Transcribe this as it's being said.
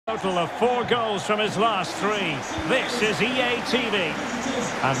Total of 4 goals from his last 3. This is EA TV.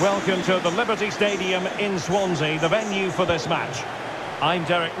 And welcome to the Liberty Stadium in Swansea, the venue for this match. I'm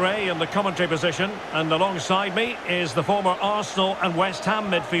Derek Ray in the commentary position, and alongside me is the former Arsenal and West Ham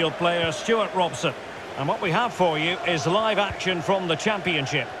midfield player Stuart Robson. And what we have for you is live action from the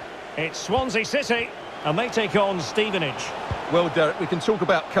Championship. It's Swansea City, and they take on Stevenage. Well, Derek, we can talk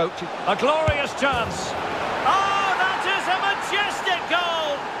about coaching. A glorious chance. Oh, that is a majestic goal!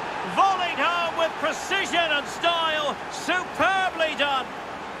 Volleyed home with precision and style. Superbly done.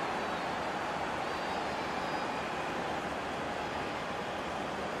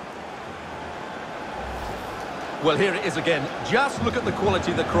 Well, here it is again. Just look at the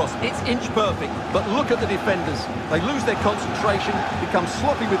quality of the cross. It's inch perfect, but look at the defenders. They lose their concentration, become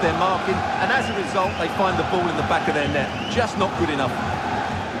sloppy with their marking, and as a result, they find the ball in the back of their net. Just not good enough.